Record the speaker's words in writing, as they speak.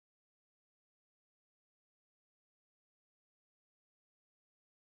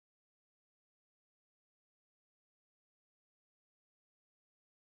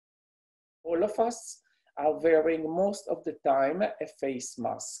All of us are wearing most of the time a face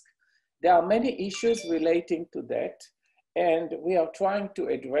mask. There are many issues relating to that, and we are trying to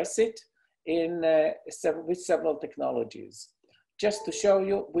address it with several technologies. Just to show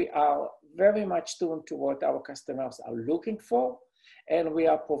you, we are very much tuned to what our customers are looking for, and we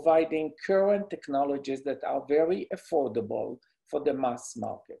are providing current technologies that are very affordable for the mass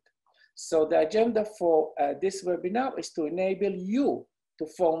market. So the agenda for this webinar is to enable you to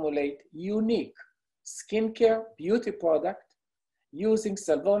formulate unique skincare beauty product using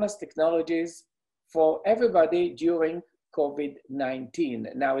Salvona's technologies for everybody during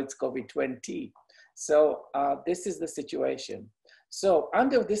COVID-19. Now it's COVID-20. So this is the situation. So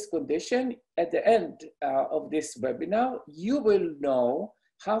under this condition, at the end of this webinar, you will know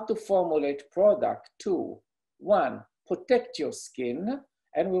how to formulate product to, one, protect your skin,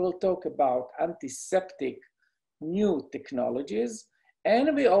 and we will talk about antiseptic new technologies,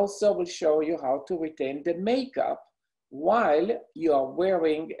 and we also will show you how to retain the makeup while you are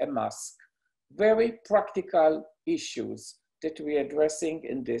wearing a mask. Very practical issues that we're addressing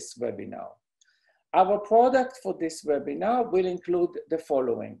in this webinar. Our product for this webinar will include the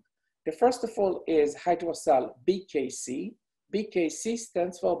following. The first of all is HydroSal BKC. BKC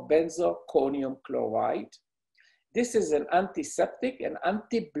stands for benzoconium chloride. This is an antiseptic and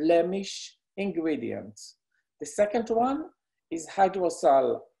anti-blemish ingredient. The second one is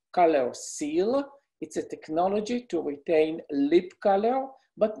HydroSal Color Seal. It's a technology to retain lip color,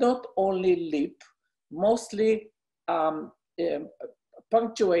 but not only lip, mostly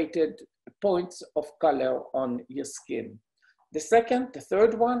punctuated points of color on your skin. The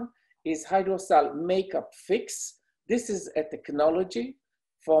third one is HydroSal Makeup Fix. This is a technology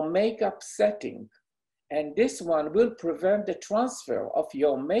for makeup setting. And this one will prevent the transfer of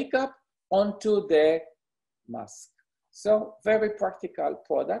your makeup onto the mask. So very practical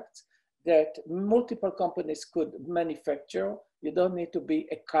product that multiple companies could manufacture. You don't need to be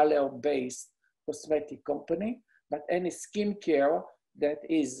a color-based cosmetic company, but any skincare that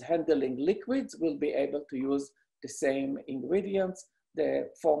is handling liquids will be able to use the same ingredients. The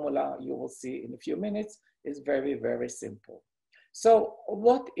formula you will see in a few minutes is very, very simple. So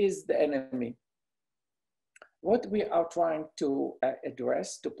what is the enemy? What we are trying to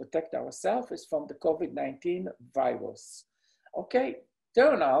address to protect ourselves is from the COVID-19 virus. Okay,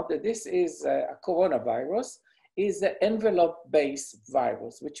 turn out that this is a coronavirus, is an envelope-based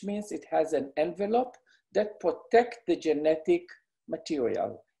virus, which means it has an envelope that protects the genetic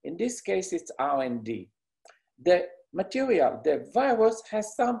material. In this case, it's RND. The material, the virus,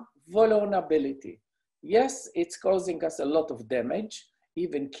 has some vulnerability. Yes, it's causing us a lot of damage,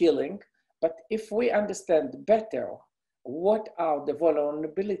 even killing, but if we understand better what are the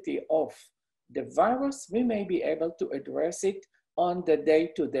vulnerability of the virus, we may be able to address it on the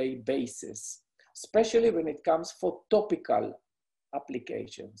day-to-day basis, especially when it comes for topical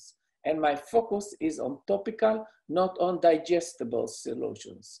applications. And my focus is on topical, not on digestible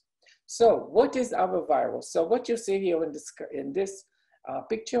solutions. So what is our virus? So what you see here in this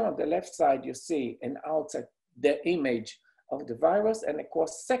picture on the left side, you see an outside, the image of the virus and a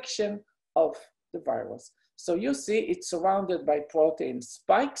cross-section of the virus. So you see it's surrounded by protein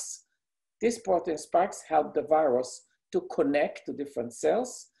spikes. These protein spikes help the virus to connect to different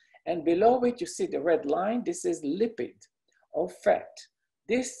cells. And below it, you see the red line. This is lipid or fat.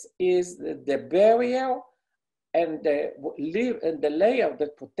 This is the barrier and the layer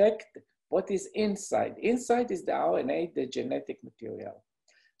that protect what is inside. Inside is the RNA, the genetic material.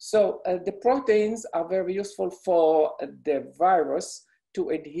 So the proteins are very useful for the virus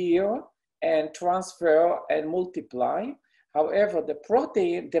to adhere and transfer and multiply. However, the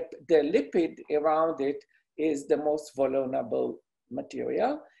protein, the lipid around it is the most vulnerable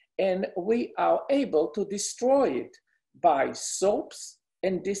material, and we are able to destroy it by soaps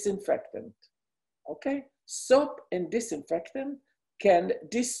and disinfectant. Okay, soap and disinfectant can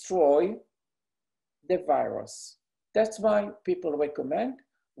destroy the virus. That's why people recommend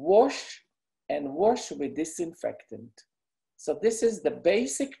wash and wash with disinfectant. So this is the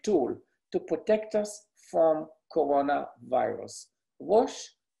basic tool to protect us from coronavirus. Wash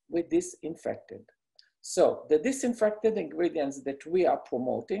with disinfectant. So the disinfectant ingredients that we are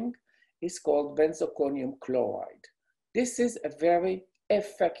promoting is called benzoconium chloride. This is a very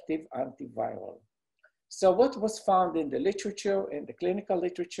effective antiviral. So what was found in the literature, in the clinical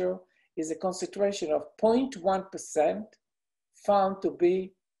literature, is a concentration of 0.1% found to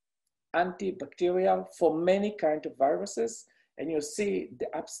be antibacterial for many kinds of viruses, and you see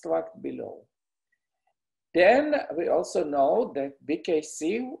the abstract below. Then we also know that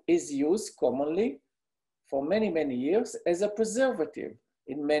BKC is used commonly for many, many years as a preservative.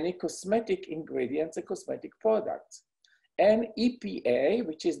 in many cosmetic ingredients and cosmetic products. And EPA,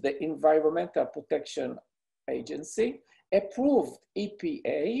 which is the Environmental Protection Agency, approved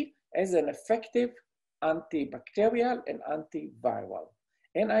EPA as an effective antibacterial and antiviral.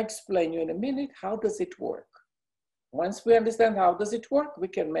 And I explain you in a minute, how does it work? Once we understand how does it work, we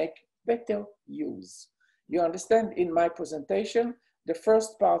can make better use. You understand, in my presentation, the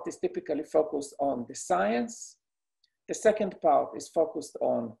first part is typically focused on the science. The second part is focused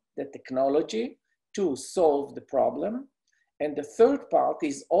on the technology to solve the problem. And the third part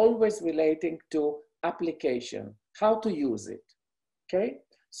is always relating to application, how to use it, okay?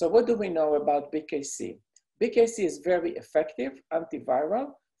 So what do we know about BKC? BKC is very effective antiviral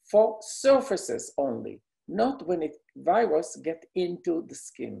for surfaces only, not when virus get into the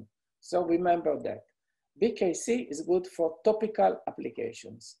skin. So remember that. BKC is good for topical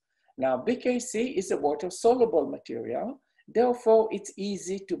applications. Now, BKC is a water-soluble material, therefore it's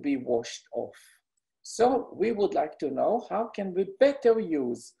easy to be washed off. So we would like to know how can we better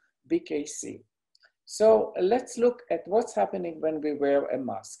use BKC. So let's look at what's happening when we wear a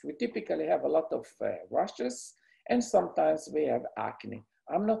mask. We typically have a lot of rashes, and sometimes we have acne.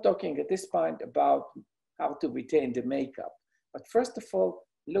 I'm not talking at this point about how to retain the makeup, but first of all,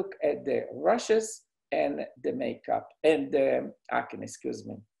 look at the rashes and the makeup and the acne, excuse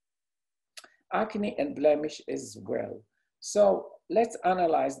me. Acne and blemish as well. So let's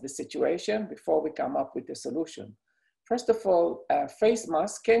analyze the situation before we come up with a solution. First of all, face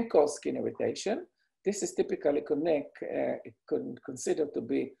mask can cause skin irritation. This is typically considered to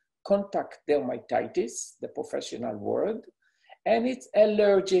be contact dermatitis, the professional word, and it's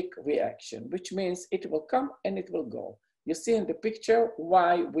allergic reaction, which means it will come and it will go. You see in the picture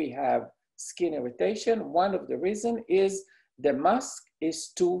why we have skin irritation. One of the reasons is the mask is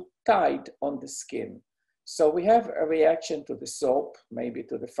too tight on the skin. So we have a reaction to the soap, maybe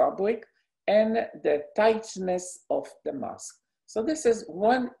to the fabric, and the tightness of the mask. So this is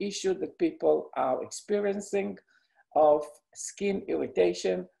one issue that people are experiencing of skin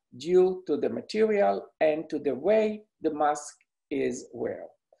irritation due to the material and to the way the mask is wear.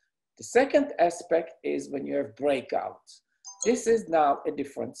 The second aspect is when you have breakouts. This is now a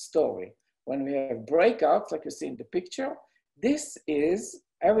different story. When we have breakouts, like you see in the picture, this is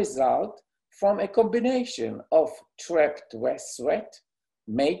a result from a combination of trapped sweat,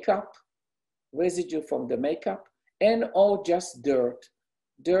 makeup, residue from the makeup, and or just dirt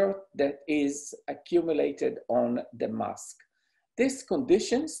that is accumulated on the mask. These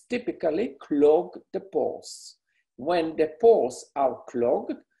conditions typically clog the pores. When the pores are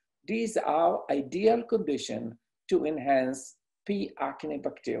clogged, these are ideal conditions to enhance P. acne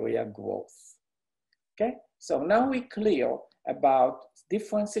bacteria growth. Okay, so now we're clear about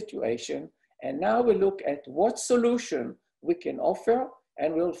different situations, and now we look at what solution we can offer,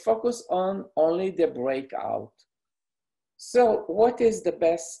 and we'll focus on only the breakout. So what is the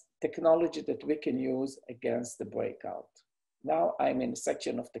best technology that we can use against the breakout? Now I'm in a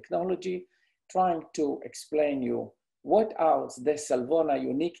section of technology trying to explain you what are the Salvona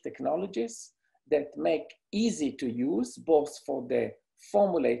unique technologies that make easy to use both for the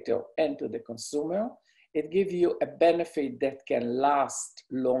formulator and to the consumer. It gives you a benefit that can last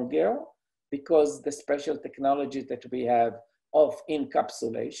longer because the special technology that we have of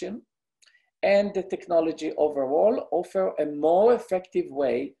encapsulation, and the technology overall offer a more effective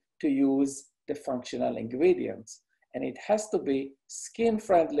way to use the functional ingredients. And it has to be skin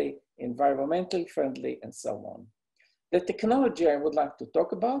friendly, environmental friendly, and so on. The technology I would like to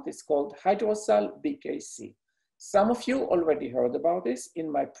talk about is called HydroSal BKC. Some of you already heard about this in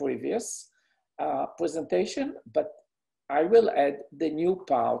my previous presentation, but I will add the new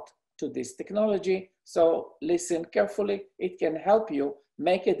part to this technology. So listen carefully. It can help you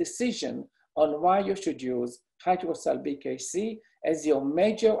make a decision on why you should use HydroSal BKC as your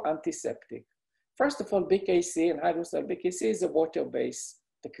major antiseptic. First of all, BKC and HydroSal BKC is a water-based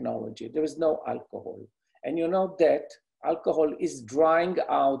technology. There is no alcohol. And you know that alcohol is drying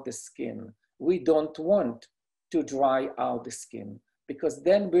out the skin. We don't want to dry out the skin because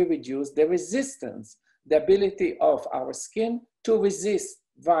then we reduce the resistance, the ability of our skin to resist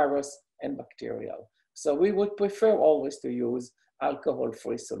virus and bacterial. So we would prefer always to use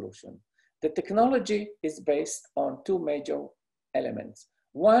alcohol-free solution. The technology is based on two major elements.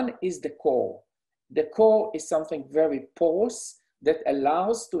 One is the core. The core is something very porous that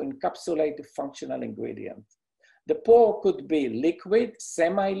allows to encapsulate the functional ingredient. The pore could be liquid,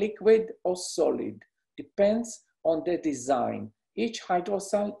 semi-liquid, or solid. Depends on the design. Each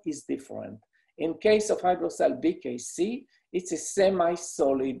HydroSal is different. In case of HydroSal BKC, it's a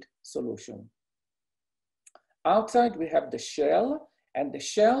semi-solid solution. Outside, we have the shell, And the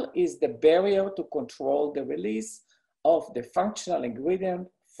shell is the barrier to control the release of the functional ingredient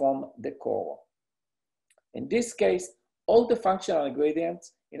from the core. In this case, all the functional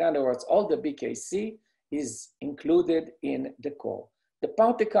ingredients, in other words, all the BKC is included in the core. The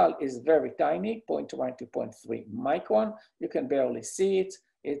particle is very tiny, 0.1 to 0.3 micron. You can barely see it.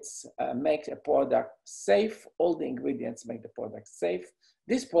 It makes a product safe. All the ingredients make the product safe.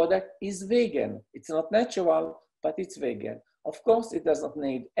 This product is vegan. It's not natural, but it's vegan. Of course, it does not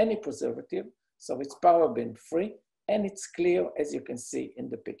need any preservative, so it's paraben free, and it's clear, as you can see in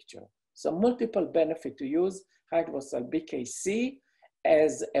the picture. So multiple benefit to use HydroSal BKC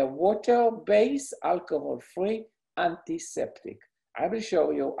as a water-based, alcohol-free antiseptic. I will show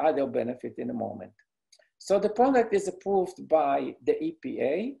you other benefit in a moment. So the product is approved by the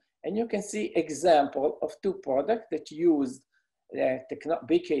EPA, and you can see example of two products that use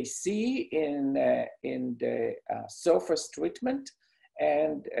BKC in the surface treatment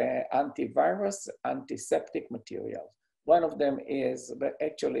and antivirus, antiseptic materials. One of them is, but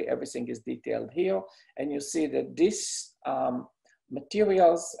actually everything is detailed here, and you see that this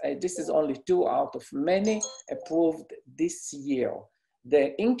materials, this is only 2 out of many approved this year.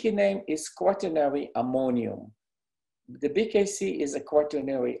 The inky name is quaternary ammonium. The BKC is a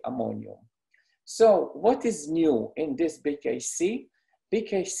quaternary ammonium. So what is new in this BKC?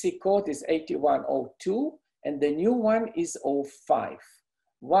 BKC code is 8102, and the new one is 05.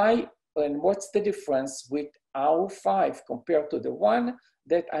 Why and what's the difference with our 5 compared to the one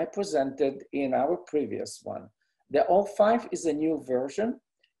that I presented in our previous one? The 05 is a new version.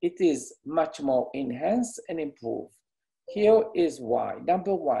 It is much more enhanced and improved. Here is why.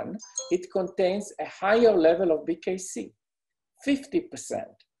 Number one, it contains a higher level of BKC, 50%.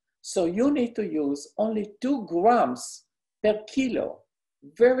 So you need to use only 2 grams per kilo.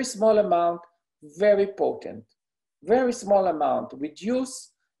 Very small amount, very potent. Very small amount,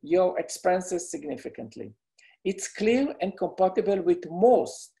 reduce your expenses significantly. It's clear and compatible with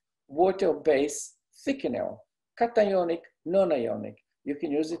most water-based thickener, cationic, non-ionic. You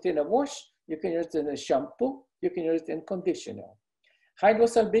can use it in a wash, you can use it in a shampoo, you can use it in conditioner.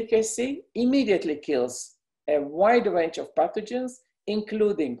 HydroSal BKC immediately kills a wide range of pathogens,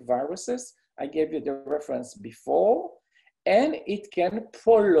 including viruses. I gave you the reference before, and it can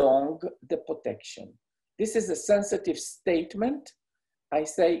prolong the protection. This is a sensitive statement. I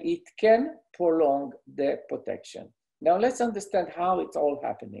say it can prolong the protection. Now let's understand how it's all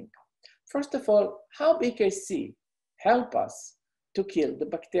happening. First of all, how BKC help us to kill the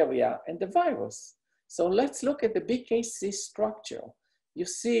bacteria and the virus. So let's look at the BKC structure. You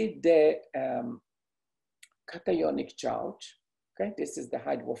see the cationic charge, okay? This is the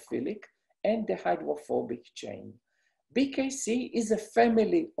hydrophilic and the hydrophobic chain. BKC is a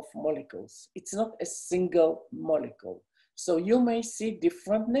family of molecules. It's not a single molecule. So you may see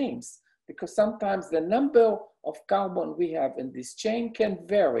different names because sometimes the number of carbon we have in this chain can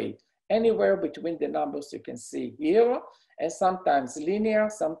vary anywhere between the numbers you can see here, and sometimes linear,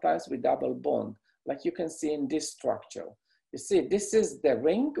 sometimes with double bond, like you can see in this structure. You see, this is the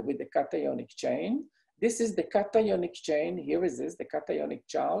ring with the cationic chain. This is the cationic chain. Here is this, the cationic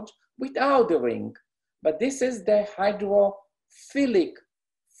charge without the ring. But this is the hydrophilic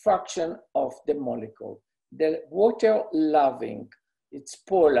fraction of the molecule. The water-loving, it's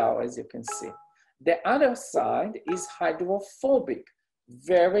polar, as you can see. The other side is hydrophobic,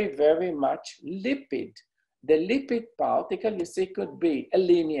 very, very much lipid. The lipid particle, you see, could be a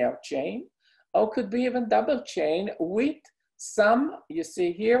linear chain, or could be even double chain with some, you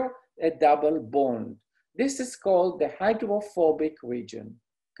see here, a double bond. This is called the hydrophobic region,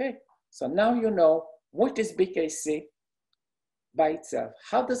 okay? So now you know what is BKC by itself.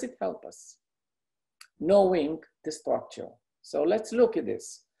 How does it help us? Knowing the structure. So let's look at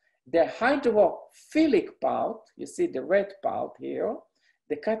this. The hydrophilic part, you see the red part here,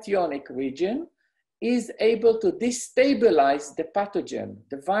 the cationic region, is able to destabilize the pathogen,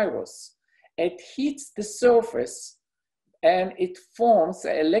 the virus. It hits the surface and it forms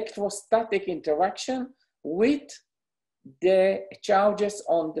an electrostatic interaction with the charges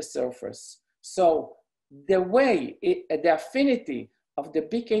on the surface. So the way, the affinity of the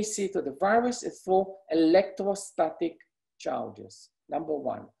BKC to the virus is through electrostatic charges. Number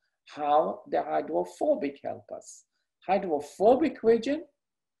one, how the hydrophobic help us. Hydrophobic region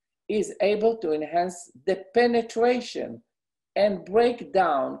is able to enhance the penetration and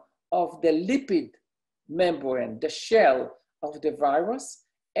breakdown of the lipid membrane, the shell of the virus,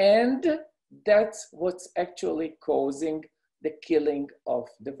 and that's what's actually causing the killing of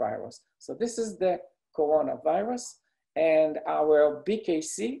the virus. So this is the coronavirus, and our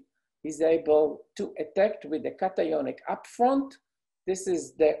BKC is able to attack with the cationic upfront This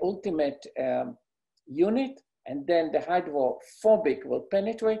is the ultimate unit, and then the hydrophobic will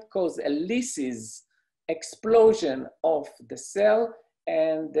penetrate, cause a lysis explosion of the cell,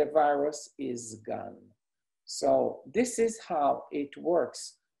 and the virus is gone. So this is how it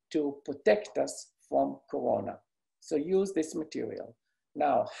works to protect us from corona. So use this material.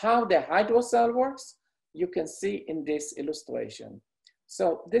 Now, how the HydroSal works, you can see in this illustration.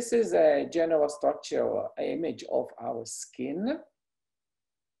 So this is a general structure image of our skin.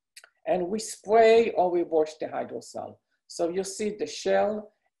 And we spray or we wash the HydroSal. So you see the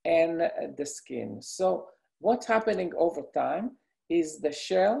shell and the skin. So what's happening over time is the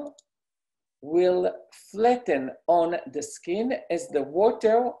shell will flatten on the skin as the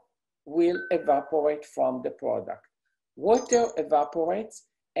water will evaporate from the product. Water evaporates,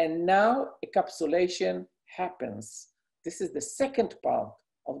 and now encapsulation happens. This is the second part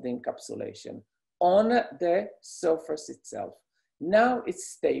of the encapsulation on the surface itself. Now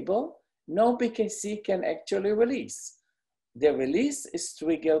it's stable. No BKC can actually release. The release is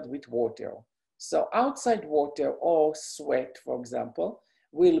triggered with water. So outside water or sweat, for example,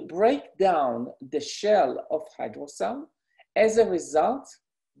 will break down the shell of HydroSal. As a result,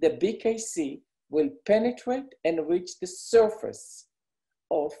 the BKC will penetrate and reach the surface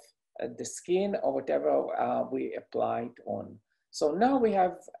of the skin or whatever we applied on. So now we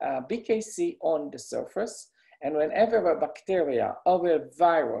have BKC on the surface, and whenever a bacteria or a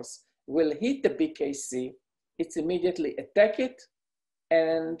virus will hit the BKC, it's immediately attack it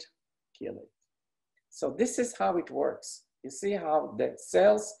and kill it. So this is how it works. You see how the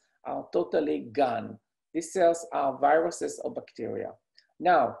cells are totally gone. These cells are viruses or bacteria.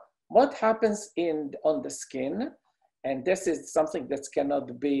 Now, what happens on the skin, and this is something that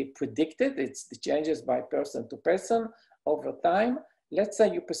cannot be predicted, it's the changes by person to person over time. Let's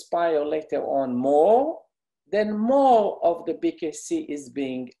say you perspire later on more, then more of the BKC is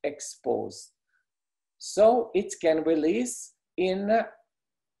being exposed. So it can release in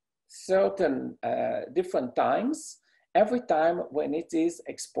certain different times, every time when it is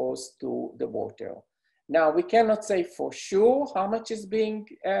exposed to the water. Now, we cannot say for sure how much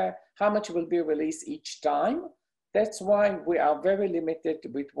will be released each time. That's why we are very limited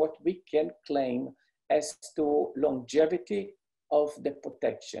with what we can claim as to longevity of the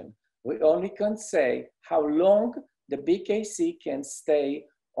protection. We only can say how long the BKC can stay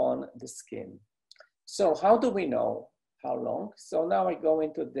on the skin. So how do we know how long? So now I go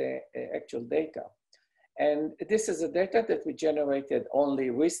into the actual data. And this is a data that we generated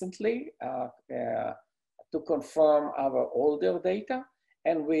only recently to confirm our older data.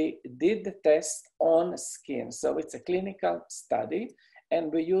 And we did the test on skin. So it's a clinical study,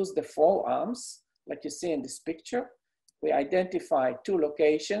 and we use the 4 arms, like you see in this picture. We identify 2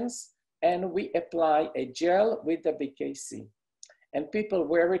 locations, and we apply a gel with the BKC. And people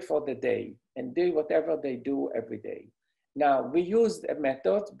wear it for the day and do whatever they do every day. Now, we used a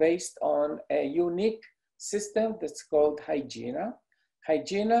method based on a unique system that's called Hygiena.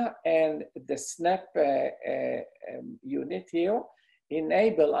 Hygiena and the SNAP unit here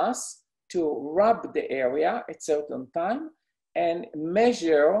enable us to rub the area at certain time and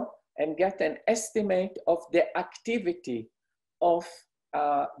measure and get an estimate of the activity of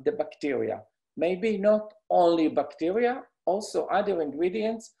the bacteria. Maybe not only bacteria, also other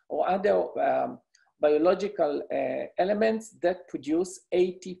ingredients or other biological elements that produce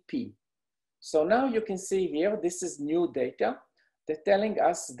ATP. So now you can see here, this is new data. They're telling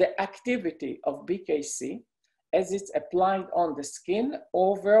us the activity of BKC as it's applied on the skin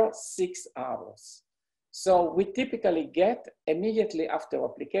over 6 hours. So we typically get immediately after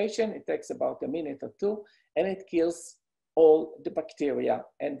application, it takes about a minute or 2, and it kills all the bacteria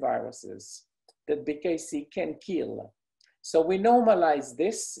and viruses that BKC can kill. So we normalize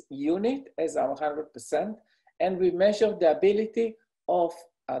this unit as our 100%, and we measure the ability of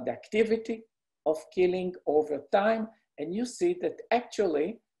the activity of killing over time. And you see that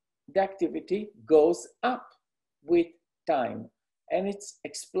actually the activity goes up with time. And it's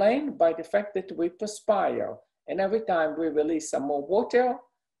explained by the fact that we perspire. And every time we release some more water,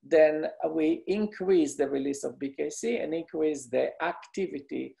 then we increase the release of BKC and increase the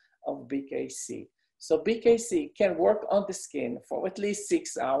activity of BKC. So BKC can work on the skin for at least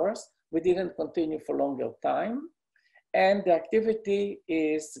 6 hours. We didn't continue for longer time. And the activity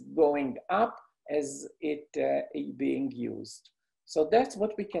is going up as it is being used. So that's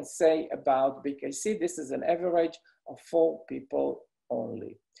what we can say about BKC. This is an average of 4 people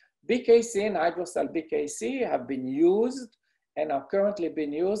only. BKC and HydroSal BKC have been used and are currently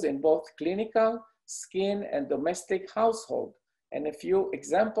being used in both clinical, skin, and domestic household. And a few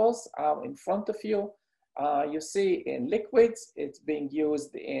examples are in front of you. You see in liquids, it's being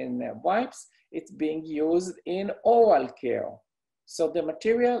used in wipes, it's being used in oral care. So the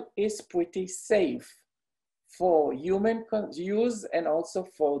material is pretty safe for human use and also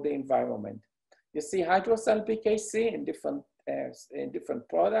for the environment. You see HydroSal BKC in different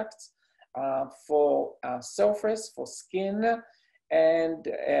products for surface, for skin. And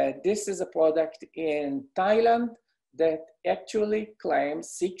this is a product in Thailand that actually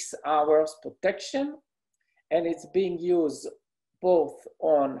claims 6 hours protection, and it's being used both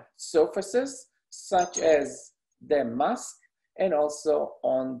on surfaces such as the mask and also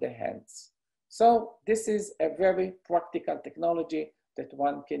on the hands. So this is a very practical technology that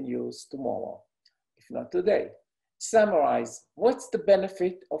one can use tomorrow, if not today. Summarize, what's the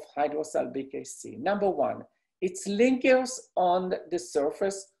benefit of HydroSal BKC? Number one, it lingers on the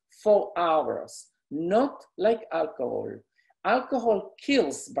surface for hours, not like alcohol. Alcohol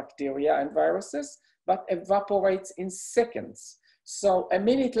kills bacteria and viruses, but evaporates in seconds. So a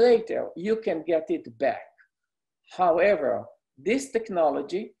minute later, you can get it back. However, this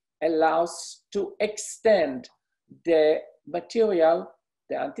technology allows to extend the material,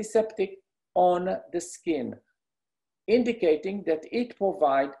 the antiseptic, on the skin, indicating that it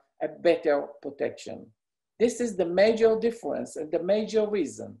provides a better protection. This is the major difference and the major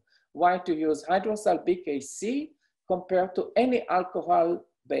reason why to use HydroSal BKC compared to any alcohol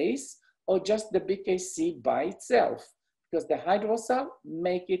base or just the BKC by itself, because the HydroSal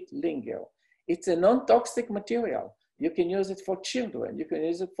make it linger. It's a non-toxic material. You can use it for children. You can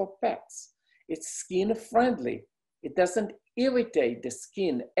use it for pets. It's skin friendly. It doesn't irritate the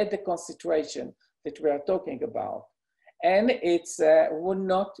skin at the concentration that we are talking about. And it will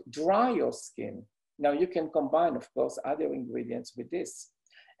not dry your skin. Now you can combine, of course, other ingredients with this.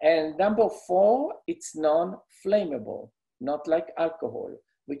 And number 4, it's non-flammable, not like alcohol,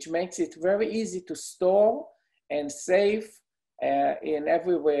 which makes it very easy to store and save in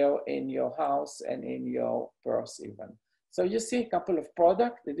everywhere in your house and in your purse even. So you see a couple of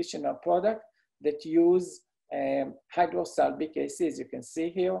additional product that use HydroSal BKC, as you can see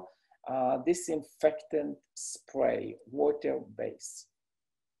here, disinfectant spray, water-based.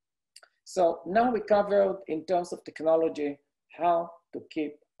 So now we covered in terms of technology, how to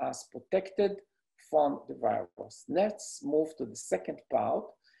keep us protected from the virus. Let's move to the second part,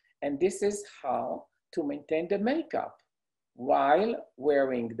 and this is how to maintain the makeup while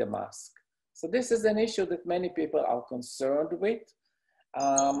wearing the mask. So this is an issue that many people are concerned with.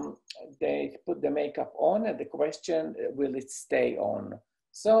 They put the makeup on and the question, will it stay on?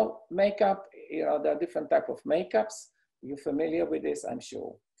 So makeup, there are different types of makeups. You're familiar with this, I'm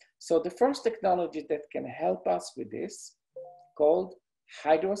sure. So the first technology that can help us with this, called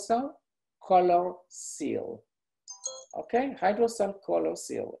HydroSal Color Seal. Okay, HydroSal Color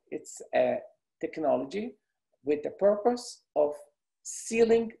Seal. It's a technology with the purpose of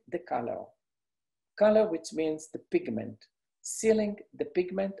sealing the color. Color, which means the pigment, sealing the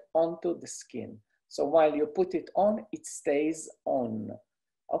pigment onto the skin. So while you put it on, it stays on.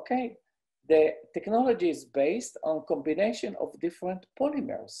 Okay, the technology is based on combination of different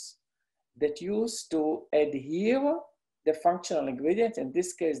polymers that use to adhere the functional ingredient, in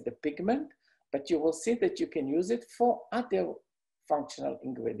this case, the pigment, but you will see that you can use it for other functional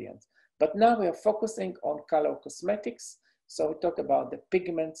ingredients. But now we are focusing on color cosmetics, so we talk about the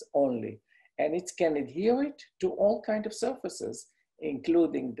pigments only. And it can adhere it to all kinds of surfaces,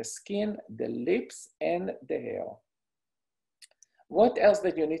 including the skin, the lips, and the hair. What else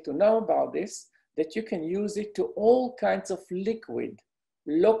that you need to know about this? That you can use it to all kinds of liquid,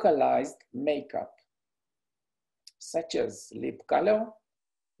 localized makeup, such as lip color,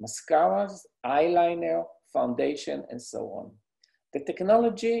 mascaras, eyeliner, foundation, and so on. The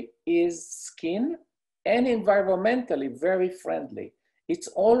technology is skin and environmentally very friendly. It's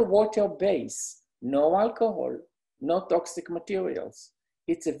all water-based, no alcohol, no toxic materials.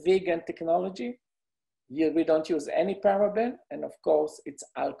 It's a vegan technology. We don't use any paraben, and of course, it's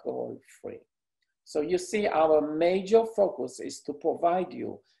alcohol-free. So you see, our major focus is to provide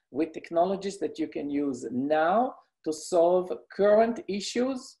you with technologies that you can use now to solve current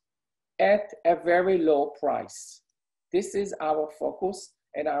issues at a very low price. This is our focus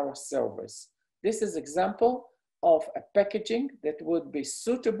and our service. This is example of a packaging that would be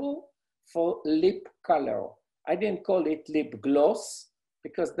suitable for lip color. I didn't call it lip gloss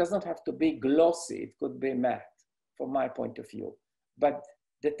because it doesn't have to be glossy. It could be matte from my point of view. But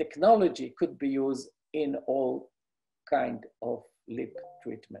the technology could be used in all kind of lip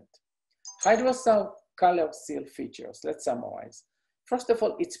treatment. HydroSal Color Seal features, let's summarize. First of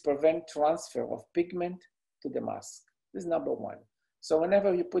all, it's prevent transfer of pigment to the mask. This is number 1. So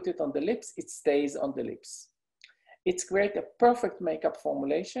whenever you put it on the lips, it stays on the lips. It's create a perfect makeup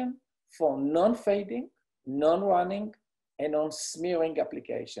formulation for non-fading, non-running, and non-smearing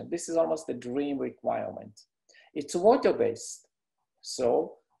application. This is almost a dream requirement. It's water-based,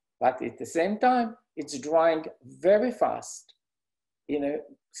 so, but at the same time, it's drying very fast. In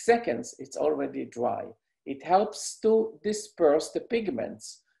seconds, it's already dry. It helps to disperse the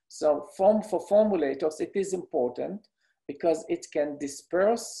pigments. So for formulators, it is important because it can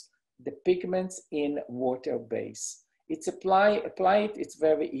disperse the pigments in water base. It's apply it, it's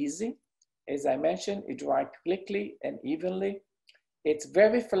very easy. As I mentioned, it dries quickly and evenly. It's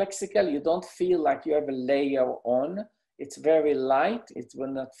very flexible. You don't feel like you have a layer on. It's very light. It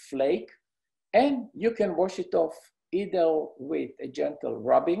will not flake. And you can wash it off either with a gentle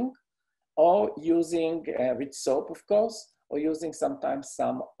rubbing or using with soap, of course, or using sometimes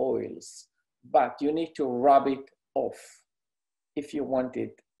some oils. But you need to rub it off if you want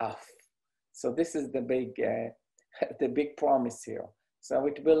it off. So this is the big promise here. So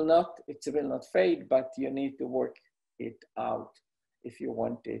it will not fade, but you need to work it out if you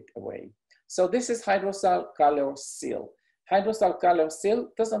want it away. So this is HydroSal Color Seal. HydroSal Color Seal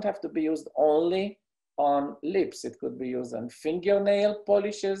doesn't have to be used only on lips. It could be used on fingernail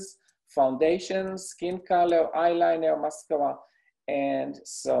polishes, foundation, skin color, eyeliner, mascara, and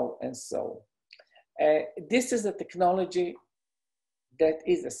so and so. This is a technology that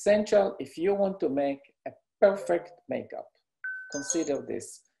is essential if you want to make a perfect makeup. Consider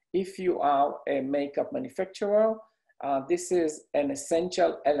this. If you are a makeup manufacturer, this is an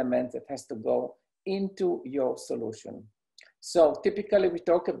essential element that has to go into your solution. So typically we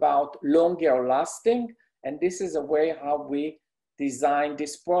talk about longer lasting, and this is a way how we design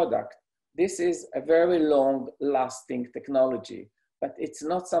this product. This is a very long lasting technology, but it's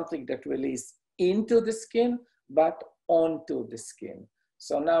not something that releases into the skin, but onto the skin.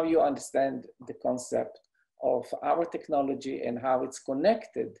 So now you understand the concept of our technology and how it's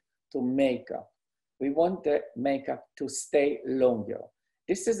connected to makeup. We want the makeup to stay longer.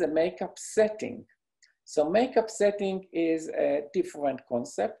 This is a makeup setting. So makeup setting is a different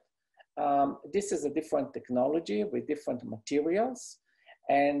concept. This is a different technology with different materials.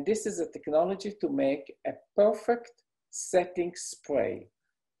 And this is a technology to make a perfect setting spray.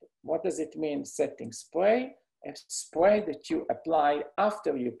 What does it mean, setting spray? A spray that you apply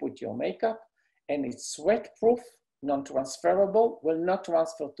after you put your makeup, and it's sweat-proof, non-transferable, will not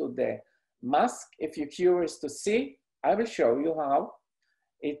transfer to the mask. If you're curious to see, I will show you how.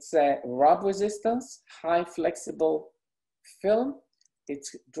 It's a rub resistance, high flexible film. It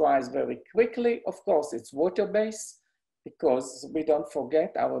dries very quickly. Of course, it's water-based because we don't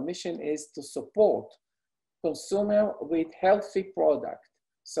forget our mission is to support consumer with healthy product.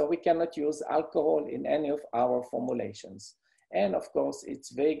 So we cannot use alcohol in any of our formulations. And of course,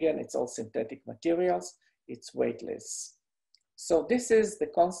 it's vegan, it's all synthetic materials, it's weightless. So this is the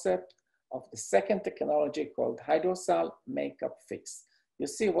concept of the second technology called HydroSal Makeup Fix. You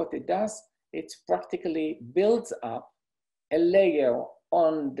see what it does? It practically builds up a layer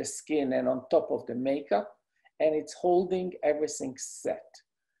on the skin and on top of the makeup, and it's holding everything set.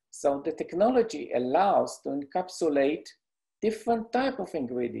 So the technology allows to encapsulate different type of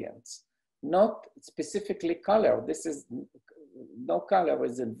ingredients, not specifically color. This is, no color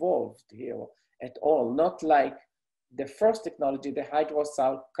is involved here at all, not like the first technology, the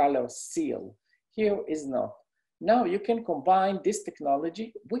HydroSal Color Seal. Here is not. Now you can combine this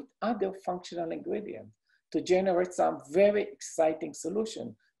technology with other functional ingredients to generate some very exciting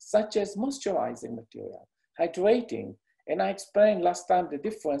solution, such as moisturizing material, hydrating. And I explained last time the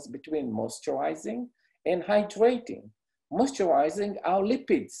difference between moisturizing and hydrating. Moisturizing are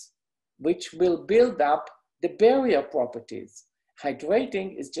lipids, which will build up the barrier properties.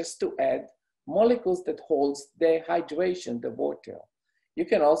 Hydrating is just to add molecules that holds the hydration, the water. You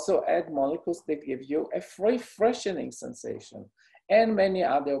can also add molecules that give you a refreshing sensation and many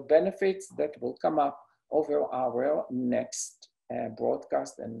other benefits that will come up over our next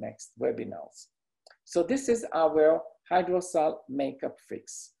broadcast and next webinars. So this is our HydroSal Makeup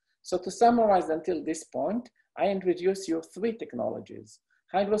Fix. So to summarize until this point, I introduce you 3 technologies.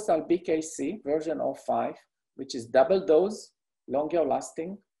 HydroSal BKC version 05, which is double dose, longer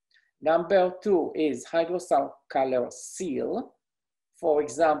lasting. Number 2 is HydroSal Color Seal, for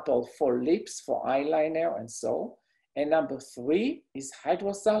example, for lips, for eyeliner, and so. And number 3 is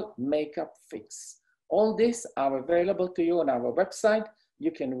HydroSal Makeup Fix. All these are available to you on our website.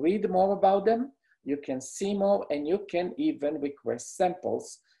 You can read more about them, you can see more, and you can even request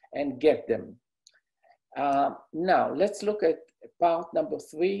samples and get them. Now, let's look at part number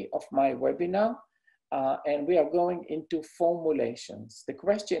 3 of my webinar. and we are going into formulations. The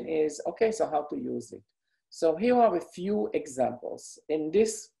question is, okay, so how to use it? So here are a few examples. In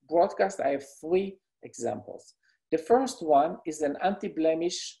this broadcast, I have 3 examples. The first one is an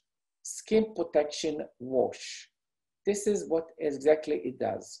anti-blemish skin protection wash. This is what exactly it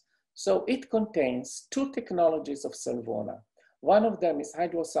does. So it contains 2 technologies of Salvona. One of them is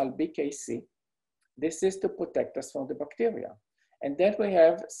HydroSal BKC. This is to protect us from the bacteria. And then we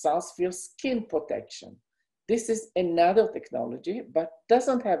have SalSphere skin protection. This is another technology, but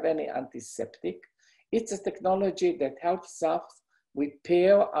doesn't have any antiseptic. It's a technology that helps us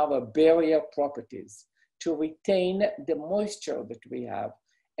repair our barrier properties to retain the moisture that we have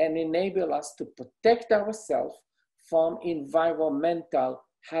and enable us to protect ourselves from environmental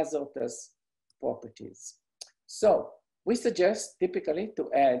hazardous properties. So we suggest typically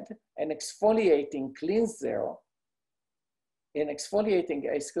to add an exfoliating cleanser, an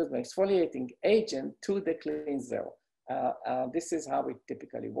exfoliating agent to the cleanser. This is how it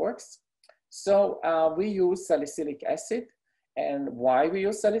typically works. So we use salicylic acid. And why we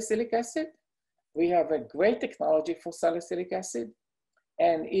use salicylic acid? We have a great technology for salicylic acid,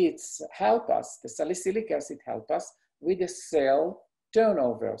 and it's help us, the salicylic acid help us with the cell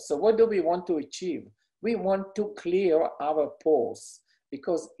turnover. So what do we want to achieve? We want to clear our pores,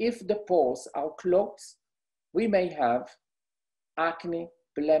 because if the pores are clogged, we may have acne,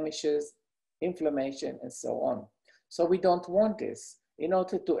 blemishes, inflammation, and so on. So we don't want this. In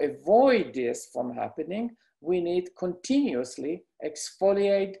order to avoid this from happening, we need continuously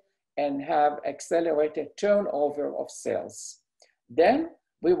exfoliate and have accelerated turnover of cells. Then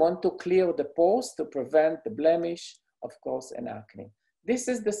we want to clear the pores to prevent the blemish, of course, and acne. This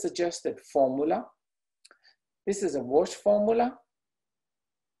is the suggested formula. This is a wash formula.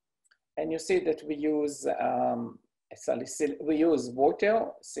 And you see that we use water,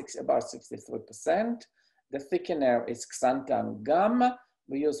 about 63%. The thickener is xanthan gum.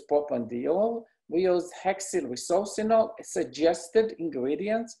 We use propandiol. We use hexyl resorcinol, suggested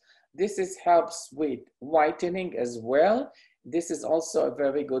ingredients. This helps with whitening as well. This is also a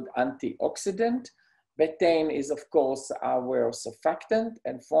very good antioxidant. Betaine is, of course, our surfactant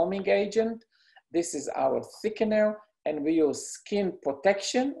and foaming agent. This is our thickener, and we use skin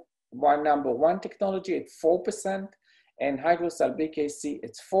protection, number 1 technology at 4%, and HydroSal BKC,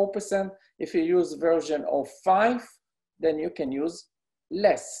 it's 4%. If you use version 05, then you can use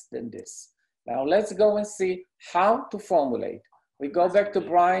less than this. Now let's go and see how to formulate. We go back to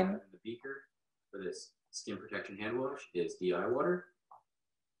Brian. The beaker for this skin protection hand wash is DI water.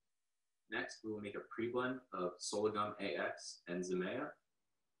 Next, we will make a pre-blend of SalvonaU AX and Zimea.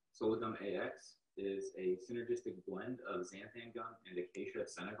 SalvonaU AX is a synergistic blend of xanthan gum and acacia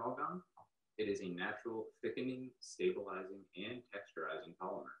Senegal gum. It is a natural thickening, stabilizing, and texturizing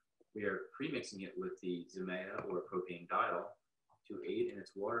polymer. We are pre-mixing it with the Zimea or propane diol to aid in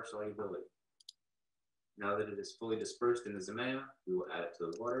its water solubility. Now that it is fully dispersed in the Zimea, we will add it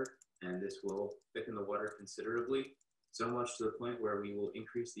to the water, and this will thicken the water considerably, so much to the point where we will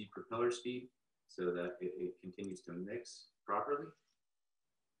increase the propeller speed so that it continues to mix properly.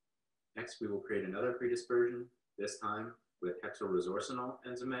 Next, we will create another pre-dispersion, this time with hexyl resorcinol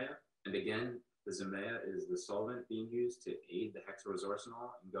and Zimea. And again, the Zimea is the solvent being used to aid the hexyl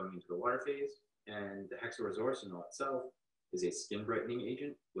resorcinol in going into the water phase. And the hexyl resorcinol itself is a skin brightening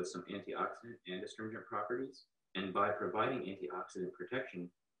agent with some antioxidant and astringent properties. And by providing antioxidant protection,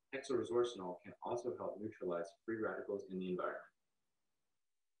 hexyl resorcinol can also help neutralize free radicals in the environment.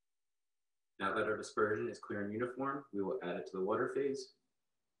 Now that our dispersion is clear and uniform, we will add it to the water phase.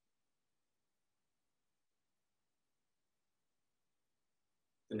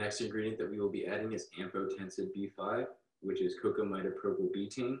 The next ingredient that we will be adding is amphotensid B5, which is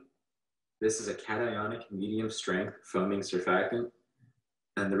cocamidopropylbutane. This is a cationic medium strength foaming surfactant.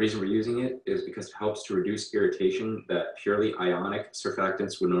 And the reason we're using it is because it helps to reduce irritation that purely ionic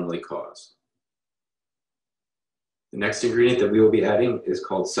surfactants would normally cause. The next ingredient that we will be adding is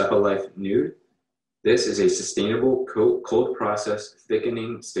called SalvonaU Nude. This is a sustainable cold process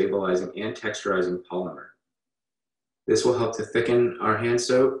thickening, stabilizing, and texturizing polymer. This will help to thicken our hand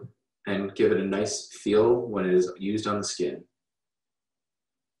soap and give it a nice feel when it is used on the skin.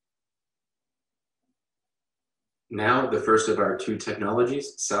 Now, the first of our 2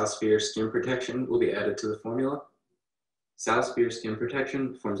 technologies, SalSphere Skin Protection, will be added to the formula. SalSphere Skin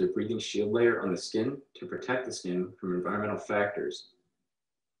Protection forms a breathing shield layer on the skin to protect the skin from environmental factors.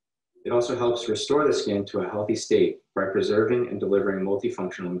 It also helps restore the skin to a healthy state by preserving and delivering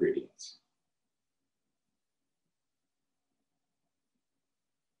multifunctional ingredients.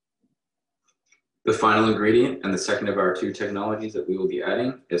 The final ingredient and the second of our 2 technologies that we will be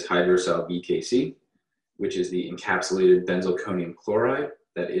adding is HydroSal BKC. which is the encapsulated benzalkonium chloride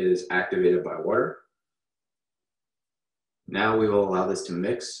that is activated by water. Now we will allow this to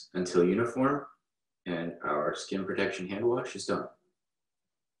mix until uniform, and our skin protection hand wash is done.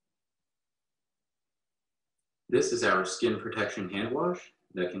 This is our skin protection hand wash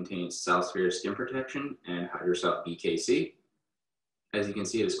that contains SalSphere skin protection and HydroSal BKC. As you can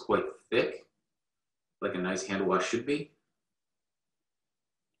see, it is quite thick, like a nice hand wash should be.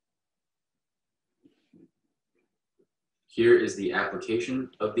 Here is the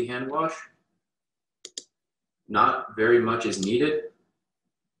application of the hand wash. Not very much is needed,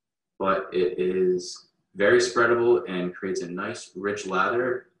 but it is very spreadable and creates a nice rich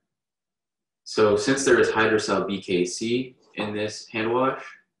lather. So since there is HydroSal BKC in this hand wash,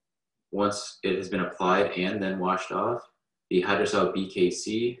 once it has been applied and then washed off, the HydroSal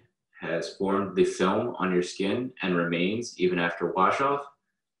BKC has formed the film on your skin and remains even after wash off,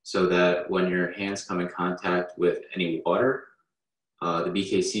 so that when your hands come in contact with any water, the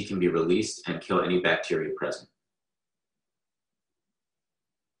BKC can be released and kill any bacteria present.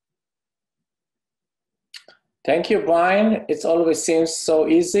 Thank you, Brian. It always seems so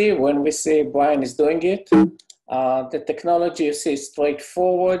easy when we see Brian is doing it. The technology, you see, is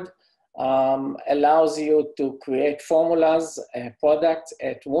straightforward, allows you to create formulas, products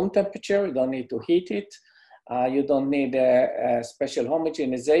at room temperature. You don't need to heat it. You don't need a special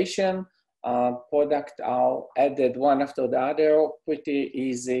homogenization. Products are added one after the other, pretty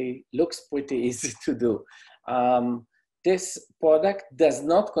easy, looks pretty easy to do. This product does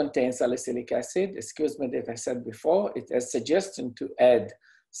not contain salicylic acid. Excuse me if I said before, it has suggestion to add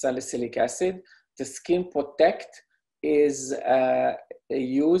salicylic acid. The Skin Protect is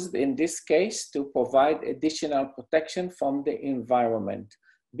used in this case to provide additional protection from the environment.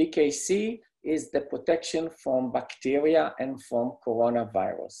 BKC is the protection from bacteria and from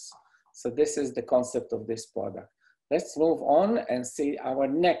coronavirus. So this is the concept of this product. Let's move on and see our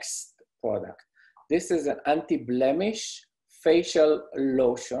next product. This is an anti-blemish facial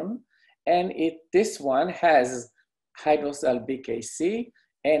lotion, and this one has HydroSal BKC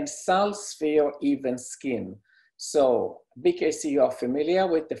and SalSphere Even Skin. So BKC, you are familiar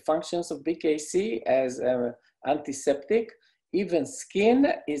with the functions of BKC as an antiseptic. Even Skin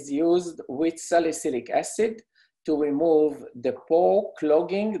is used with salicylic acid to remove the pore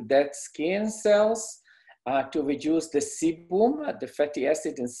clogging dead skin cells, to reduce the sebum. The fatty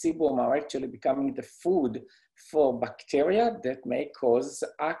acid and sebum are actually becoming the food for bacteria that may cause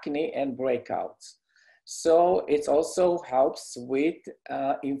acne and breakouts. So it also helps with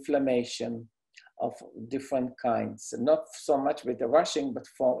inflammation of different kinds, not so much with the rushing, but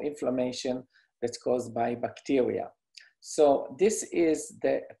for inflammation that's caused by bacteria. So this is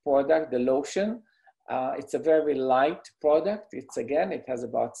the product, the lotion. It's a very light product. It has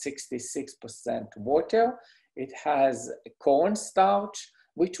about 66% water. It has cornstarch.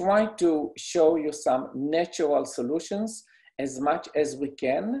 We try to show you some natural solutions as much as we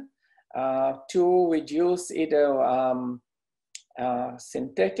can to reduce either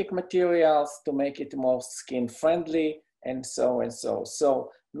synthetic materials to make it more skin friendly and so and so. So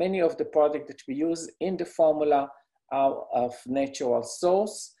many of the products that we use in the formula are of natural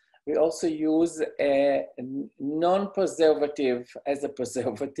source. We also use a non-preservative as a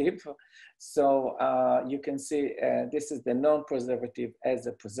preservative. So you can see this is the non-preservative as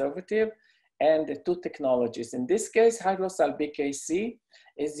a preservative, and the two technologies. In this case, HydroSal BKC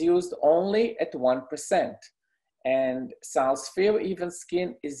is used only at 1%, and SalSphere Even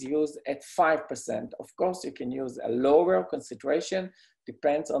Skin is used at 5%. Of course, you can use a lower concentration,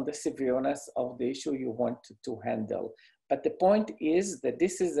 depends on the severeness of the issue you want to handle. But the point is that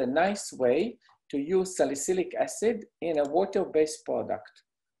this is a nice way to use salicylic acid in a water-based product.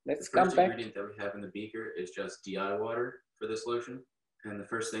 Let's come back. The first ingredient that we have in the beaker is just DI water for this lotion. And the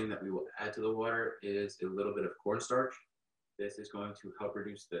first thing that we will add to the water is a little bit of cornstarch. This is going to help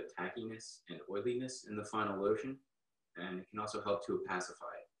reduce the tackiness and oiliness in the final lotion, and it can also help to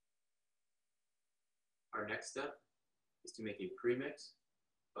opacify it. Our next step is to make a premix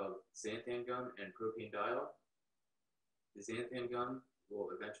of xanthan gum and propanediol. The xanthan gum will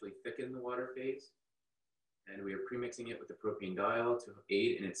eventually thicken the water phase, and we are premixing it with the propanediol to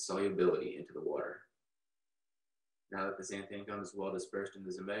aid in its solubility into the water. Now that the xanthan gum is well dispersed in the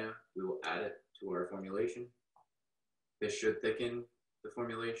Zimea, we will add it to our formulation. This should thicken the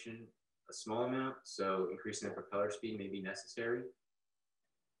formulation a small amount, so increasing the propeller speed may be necessary.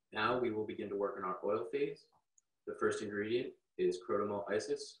 Now we will begin to work on our oil phase. The first ingredient is crotomyl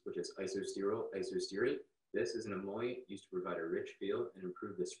isis, which is isosteryl isostearate. This is an emollient used to provide a rich feel and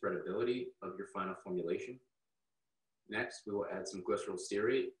improve the spreadability of your final formulation. Next, we will add some glycerol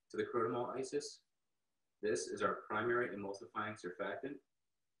stearate to the crotomyl isis. This is our primary emulsifying surfactant,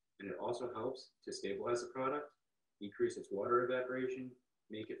 and it also helps to stabilize the product, decrease its water evaporation,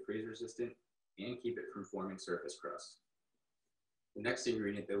 make it freeze resistant, and keep it from forming surface crust. The next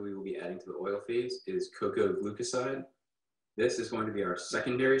ingredient that we will be adding to the oil phase is cocoa glucoside. This is going to be our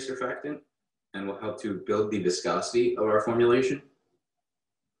secondary surfactant and will help to build the viscosity of our formulation.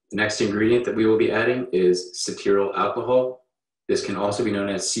 The next ingredient that we will be adding is cetyl alcohol. This can also be known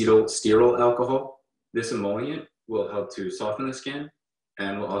as cetyl alcohol. This emollient will help to soften the skin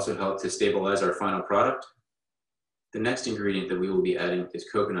and will also help to stabilize our final product. The next ingredient that we will be adding is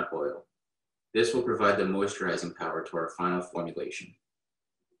coconut oil. This will provide the moisturizing power to our final formulation.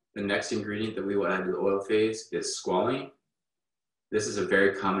 The next ingredient that we will add to the oil phase is squalane. This is a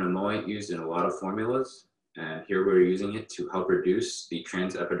very common emollient used in a lot of formulas, and here we're using it to help reduce the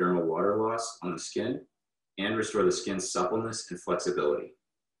transepidermal water loss on the skin and restore the skin's suppleness and flexibility.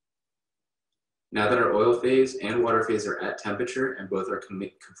 Now that our oil phase and water phase are at temperature and both are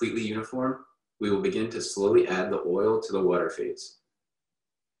completely uniform, we will begin to slowly add the oil to the water phase.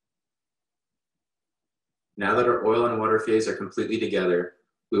 Now that our oil and water phase are completely together,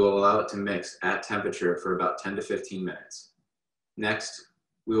 we will allow it to mix at temperature for about 10 to 15 minutes. Next,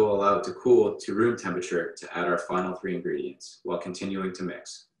 we will allow it to cool to room temperature to add our final 3 ingredients while continuing to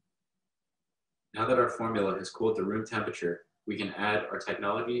mix. Now that our formula has cooled to room temperature, we can add our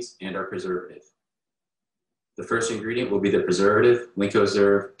technologies and our preservative. The first ingredient will be the preservative,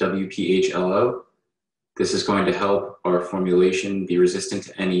 Linkoserve WPHLO. This is going to help our formulation be resistant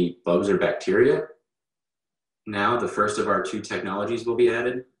to any bugs or bacteria. Now, the first of our 2 technologies will be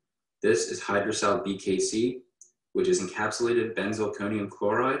added. This is HydroSal BKC, which is encapsulated benzalkonium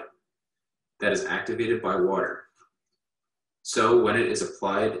chloride that is activated by water. So when it is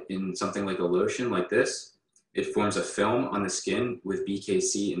applied in something like a lotion like this, it forms a film on the skin with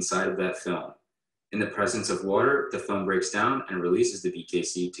BKC inside of that film. In the presence of water, the film breaks down and releases the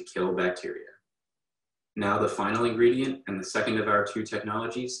BKC to kill bacteria. Now the final ingredient and the second of our 2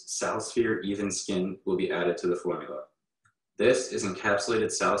 technologies, SalSphere Even Skin, will be added to the formula. This is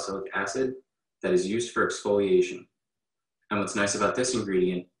encapsulated salicylic acid that is used for exfoliation. And what's nice about this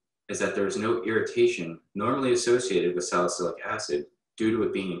ingredient is that there is no irritation normally associated with salicylic acid due to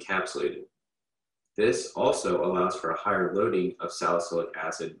it being encapsulated. This also allows for a higher loading of salicylic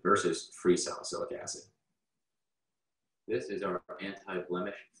acid versus free salicylic acid. This is our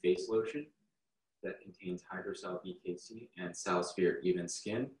anti-blemish face lotion that contains HydroSal BKC and SalSphere Even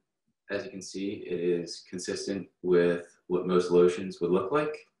Skin. As you can see, it is consistent with what most lotions would look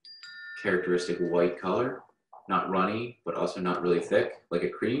like. Characteristic white color, not runny, but also not really thick, like a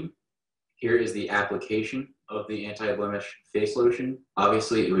cream. Here is the application of the anti-blemish face lotion.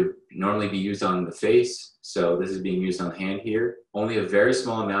 Obviously, it would normally be used on the face, so this is being used on the hand here. Only a very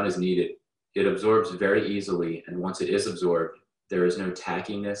small amount is needed. It absorbs very easily, and once it is absorbed, there is no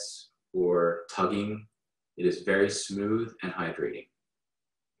tackiness or tugging. It is very smooth and hydrating.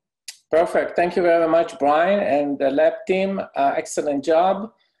 Perfect. Thank you very much, Brian and the lab team. Excellent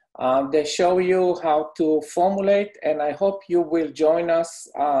job. They show you how to formulate, and I hope you will join us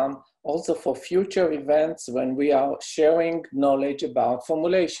also for future events when we are sharing knowledge about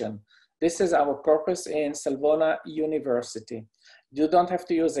formulation. This is our purpose in Salvona University. You don't have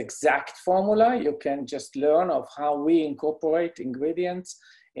to use exact formula. You can just learn of how we incorporate ingredients,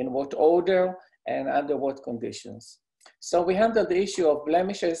 in what order, and under what conditions. So we handle the issue of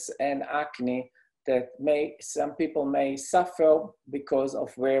blemishes and acne that some people may suffer because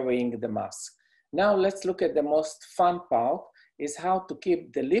of wearing the mask. Now let's look at the most fun part, is how to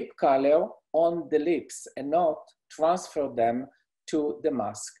keep the lip color on the lips and not transfer them to the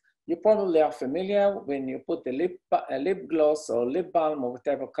mask. You probably are familiar when you put the lip gloss or lip balm or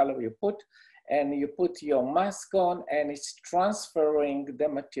whatever color you put, and you put your mask on and it's transferring the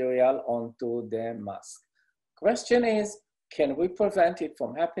material onto the mask. Question is, can we prevent it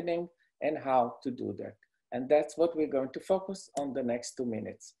from happening and how to do that? And that's what we're going to focus on the next 2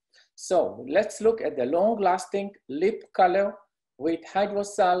 minutes. So let's look at the long-lasting lip color with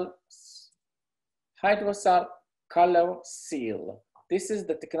HydroSal Color Seal. This is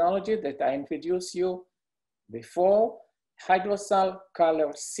the technology that I introduced you before, HydroSal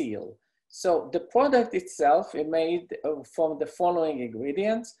Color Seal. So the product itself is made from the following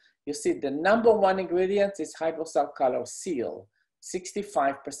ingredients. You see the number 1 ingredient is HydroSal Color Seal,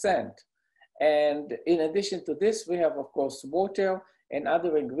 65%. And in addition to this, we have, of course, water and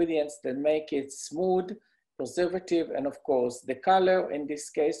other ingredients that make it smooth, preservative, and of course, the color. In this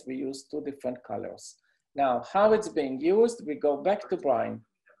case, we use 2 different colors. Now, how it's being used, we go back to Brian.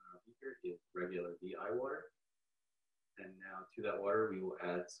 Here is regular DI water. And now to that water, we will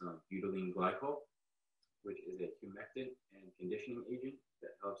add some butylene glycol. which is a humectant and conditioning agent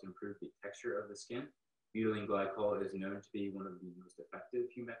that helps improve the texture of the skin. Butylene glycol is known to be one of the most effective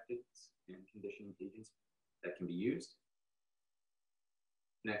humectants and conditioning agents that can be used.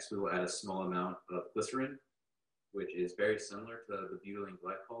 Next, we will add a small amount of glycerin, which is very similar to the butylene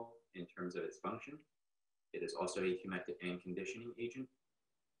glycol in terms of its function. It is also a humectant and conditioning agent,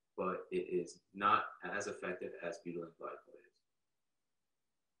 but it is not as effective as butylene glycol is.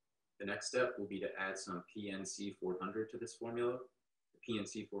 The next step will be to add some PNC 400 to this formula. The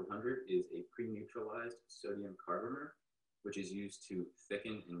PNC 400 is a pre-neutralized sodium carbomer, which is used to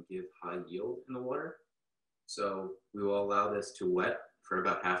thicken and give high yield in the water. So we will allow this to wet for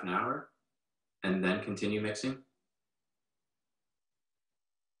about half an hour and then continue mixing.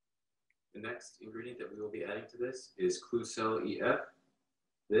 The next ingredient that we will be adding to this is Klucel EF.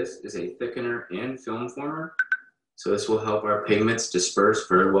 This is a thickener and film former. So this will help our pigments disperse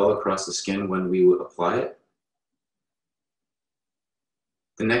very well across the skin when we apply it.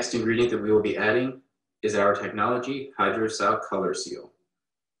 The next ingredient that we will be adding is our technology, HydroSal Color Seal.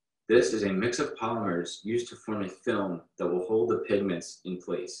 This is a mix of polymers used to form a film that will hold the pigments in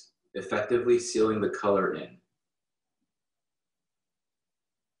place, effectively sealing the color in.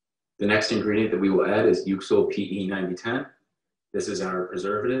 The next ingredient that we will add is Euxyl PE9010. This is our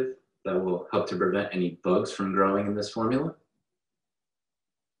preservative that will help to prevent any bugs from growing in this formula.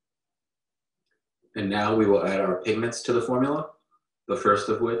 And now we will add our pigments to the formula, the first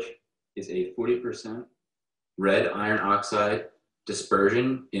of which is a 40% red iron oxide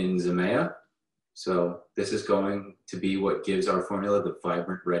dispersion in Zimea. So this is going to be what gives our formula the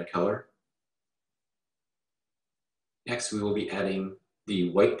vibrant red color. Next, we will be adding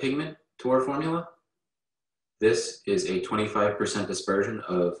the white pigment to our formula. This is a 25% dispersion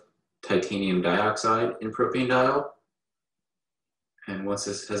of titanium dioxide in propanediol. And once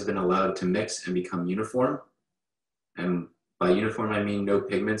this has been allowed to mix and become uniform, and by uniform I mean no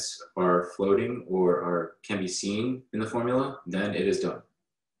pigments are floating or can be seen in the formula, then it is done.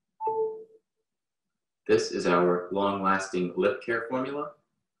 This is our long-lasting lip care formula,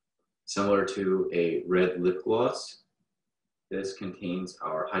 similar to a red lip gloss. This contains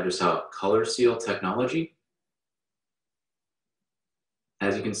our HydroSal Color Seal technology.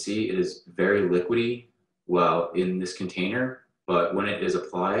 As you can see, it is very liquidy while in this container, but when it is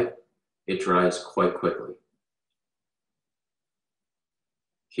applied, it dries quite quickly.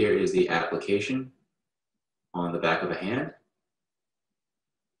 Here is the application on the back of a hand.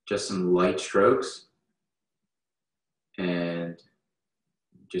 Just some light strokes, and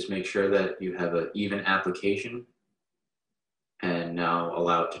just make sure that you have an even application, and now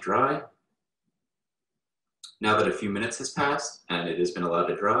allow it to dry. Now that a few minutes has passed and it has been allowed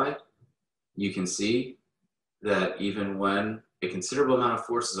to dry, you can see that even when a considerable amount of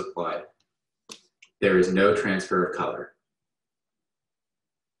force is applied, there is no transfer of color.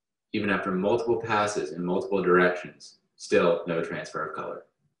 Even after multiple passes in multiple directions, still no transfer of color.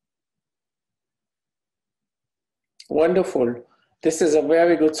 Wonderful. This is a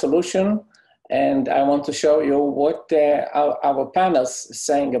very good solution, and I want to show you what our panel's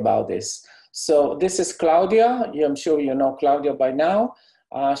saying about this. So this is Claudia. I'm sure you know Claudia by now.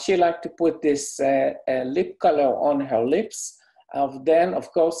 She liked to put this lip color on her lips. Then,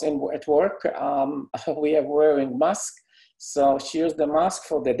 of course, at work, we are wearing masks. So she used the mask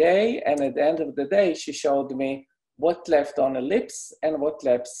for the day, and at the end of the day, she showed me what left on the lips and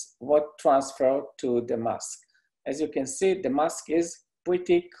what transferred to the mask. As you can see, the mask is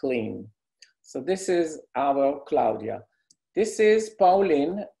pretty clean. So this is our Claudia. This is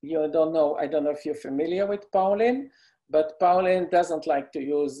Pauline. I don't know if you're familiar with Pauline, but Pauline doesn't like to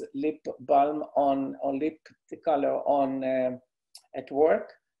use lip balm or lip color on at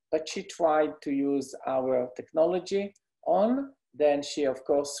work, but she tried to use our technology on. Then she, of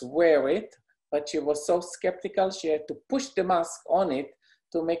course, wear it, but she was so skeptical, she had to push the mask on it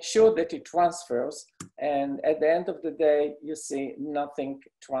to make sure that it transfers. And at the end of the day, you see nothing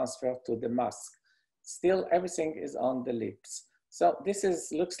transferred to the mask. Still, everything is on the lips. So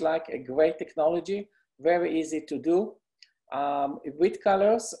this looks like a great technology, very easy to do with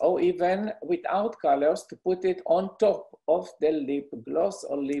colors or even without colors, to put it on top of the lip gloss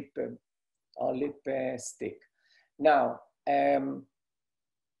or lip stick. Now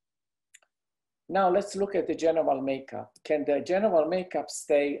let's look at the general makeup. Can the general makeup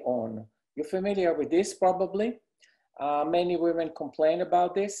stay on? You're familiar with this probably. Many women complain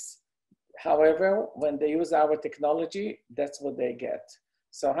about this. However, when they use our technology, that's what they get.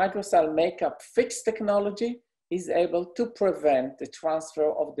 So HydroSal Makeup Fix technology is able to prevent the transfer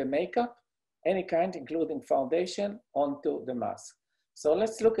of the makeup, any kind, including foundation, onto the mask. So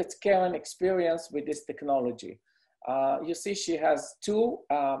let's look at Karen's experience with this technology. You see she has two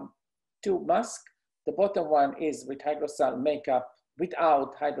masks. The bottom one is with HydroSal Makeup,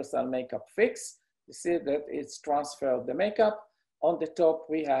 without HydroSal Makeup Fix. You see that it's transferred the makeup. On the top,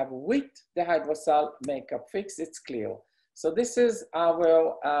 we have with the HydroSal Makeup Fix, it's clear. So this is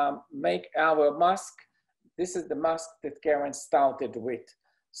our mask. This is the mask that Karen started with.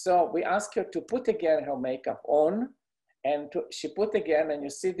 So we ask her to put again her makeup on, and she put again, and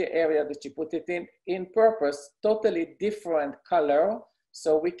you see the area that she put it in purpose, totally different color,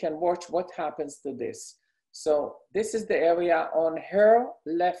 so we can watch what happens to this. So this is the area on her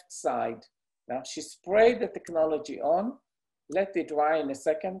left side. Now she sprayed the technology on, let it dry in a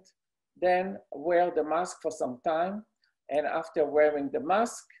second, then wear the mask for some time, and after wearing the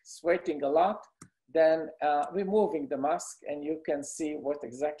mask, sweating a lot, then removing the mask, and you can see what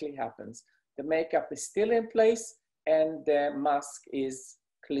exactly happens. The makeup is still in place, and the mask is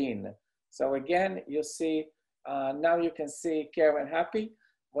clean. So again, you see, now you can see Karen happy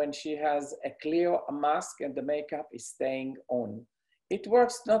when she has a clear mask and the makeup is staying on. It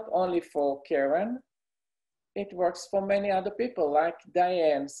works not only for Karen, it works for many other people like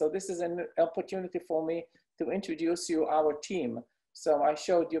Diane. So this is an opportunity for me to introduce you our team. So I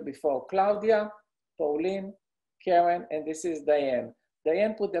showed you before Claudia, Pauline, Karen, and this is Diane.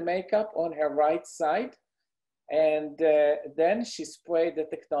 Diane put the makeup on her right side, and then she sprayed the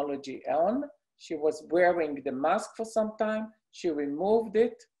technology on. She was wearing the mask for some time. She removed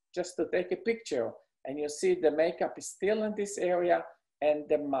it just to take a picture. And you see the makeup is still in this area and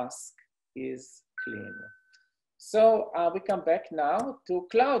the mask is clean. So we come back now to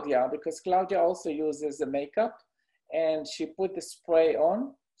Claudia, because Claudia also uses the makeup, and she put the spray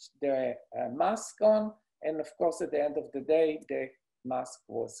on, the mask on, and of course at the end of the day, the mask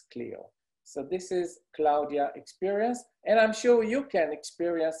was clear. So this is Claudia experience, and I'm sure you can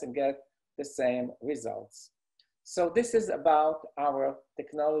experience and get the same results. So this is about our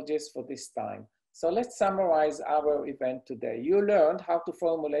technologies for this time. So let's summarize our event today. You learned how to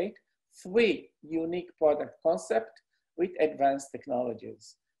formulate 3 unique product concepts with advanced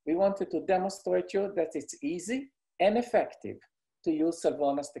technologies. We wanted to demonstrate you that it's easy and effective to use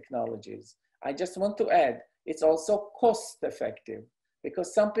Salvona's technologies. I just want to add, it's also cost effective,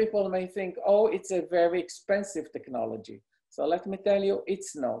 because some people may think, oh, it's a very expensive technology. So let me tell you,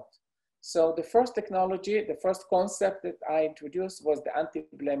 it's not. So the first technology, the first concept that I introduced was the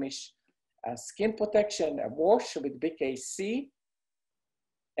anti-blemish skin protection wash with BKC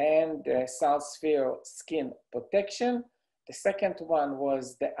and SalSphere skin protection. The second one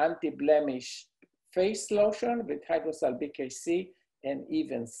was the anti-blemish face lotion with HydroSal BKC and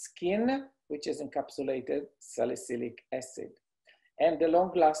even skin, which is encapsulated salicylic acid. And the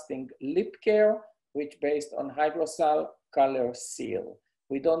long-lasting lip care, which based on HydroSal Color Seal.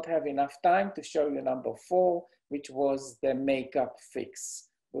 We don't have enough time to show you number 4, which was the makeup fix.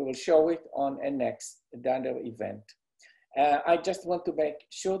 We will show it on another event. I just want to make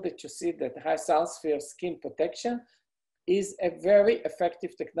sure that you see that SalSphere skin protection is a very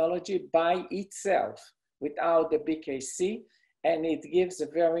effective technology by itself without the BKC, and it gives a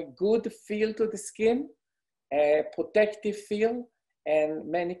very good feel to the skin, a protective feel, and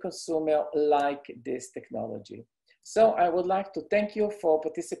many consumers like this technology. So I would like to thank you for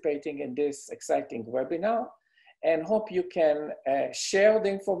participating in this exciting webinar, and hope you can share the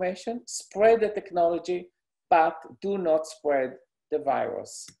information, spread the technology, but do not spread the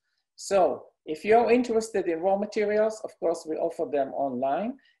virus. So if you're interested in raw materials, of course, we offer them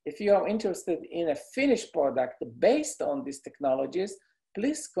online. If you are interested in a finished product based on these technologies,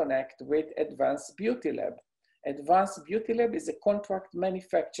 please connect with Advanced Beauty Lab. Advanced Beauty Lab is a contract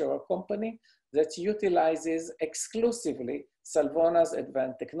manufacturer company that utilizes exclusively Salvona's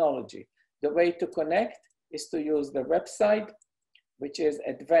advanced technology. The way to connect is to use the website, which is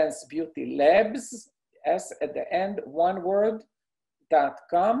Advanced Beauty Labs, S at the end, one word,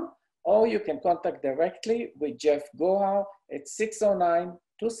 .com, or you can contact directly with Jeff Gohar at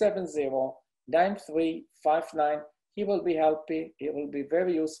 609-270-9359. He will be happy, he will be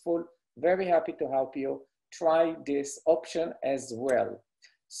very useful, very happy to help you try this option as well.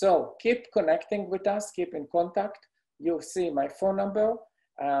 So keep connecting with us, keep in contact. You'll see my phone number.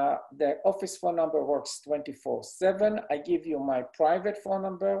 The office phone number works 24/7. I give you my private phone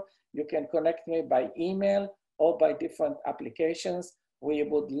number. You can connect me by email or by different applications. We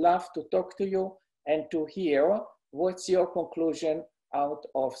would love to talk to you and to hear what's your conclusion out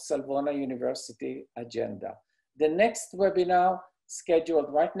of Salvona University agenda. The next webinar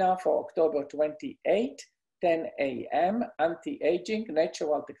scheduled right now for October 28, 10 a.m., anti-aging,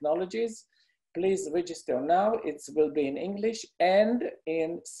 natural technologies. Please register now. It will be in English and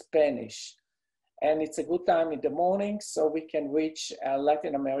in Spanish. And it's a good time in the morning so we can reach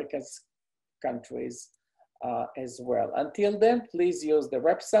Latin America's countries as well. Until then, please use the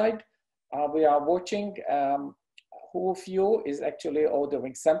website. We are watching who of you is actually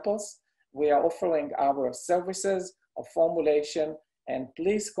ordering samples. We are offering our services of formulation, and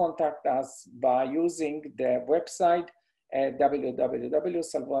please contact us by using the website at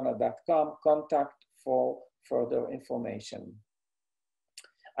www.salvona.com, contact for further information.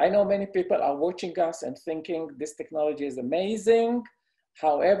 I know many people are watching us and thinking this technology is amazing.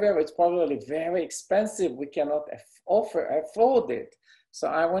 However, it's probably very expensive. We cannot afford it. So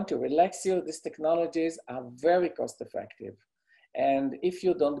I want to relax you. These technologies are very cost effective. And if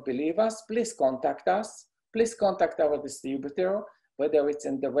you don't believe us, please contact us. Please contact our distributor, whether it's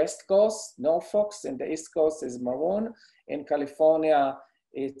in the West Coast, Norfolk, in the East Coast is Maroon, in California,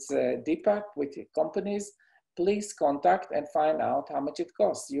 it's Deepak with companies. Please contact and find out how much it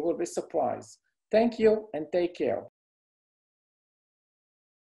costs. You will be surprised. Thank you and take care.